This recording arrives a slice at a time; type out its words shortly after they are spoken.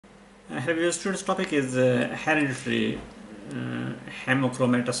Hello students, topic is hereditary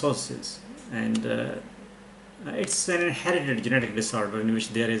hemochromatosis, and it's an inherited genetic disorder in which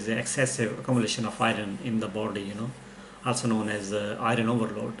there is excessive accumulation of iron in the body, also known as iron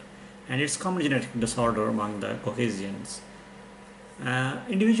overload, and it's common genetic disorder among the Caucasians.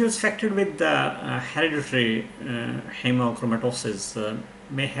 Individuals affected with the hereditary hemochromatosis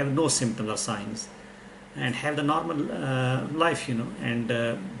may have no symptoms or signs and have the normal life, and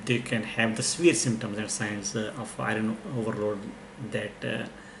they can have the severe symptoms and signs of iron overload that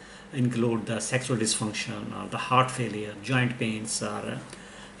include the sexual dysfunction or the heart failure, joint pains, or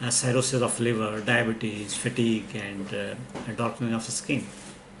cirrhosis of liver, diabetes, fatigue, and darkening of the skin.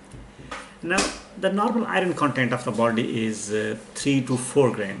 Now, the normal iron content of the body is 3 to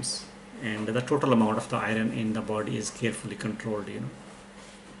 4 grams, and the total amount of the iron in the body is carefully controlled.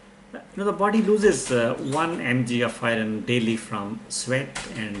 The body loses 1 mg of iron daily from sweat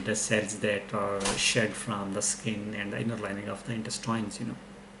and the cells that are shed from the skin and the inner lining of the intestines.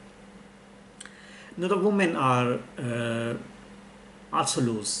 Now, the women are also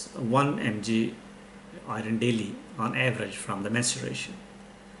lose 1 mg iron daily on average from the menstruation.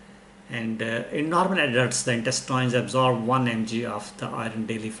 And in normal adults, the intestines absorb 1 mg of the iron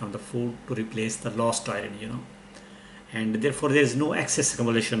daily from the food to replace the lost iron, and therefore there is no excess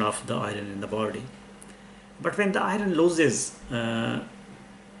accumulation of the iron in the body. But when the iron losses are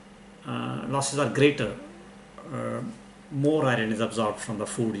greater, more iron is absorbed from the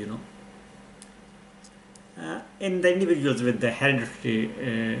food, in the individuals with the hereditary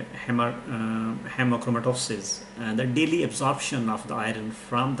hemochromatosis, the daily absorption of the iron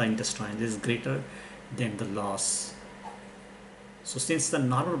from the intestines is greater than the loss. So since the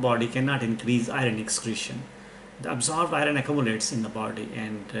normal body cannot increase iron excretion, the absorbed iron accumulates in the body,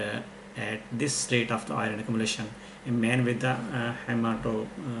 and at this rate of the iron accumulation, a man with the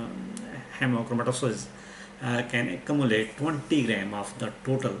hemochromatosis can accumulate 20 grams of the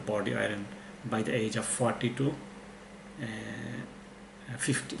total body iron by the age of 40 to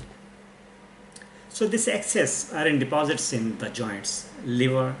 50. So this excess iron deposits in the joints,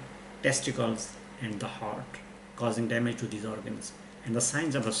 liver, testicles, and the heart, causing damage to these organs. And the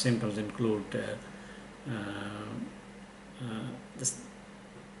signs of the symptoms include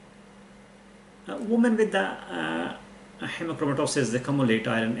women with the hemochromatosis accumulate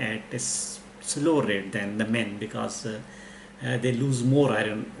iron at a slower rate than the men, because they lose more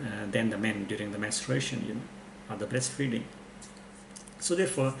iron than the men during the menstruation, or the breastfeeding. So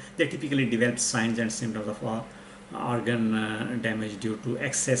therefore, they typically develop signs and symptoms of organ damage due to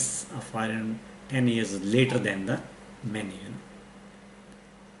excess of iron 10 years later than the men.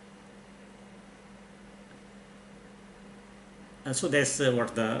 So that's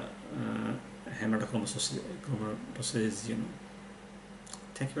what the hemochromatosis is.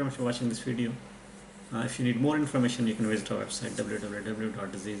 Thank you very much for watching this video. If you need more information, you can visit our website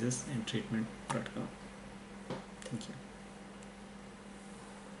www.diseasesandtreatment.com. Thank you.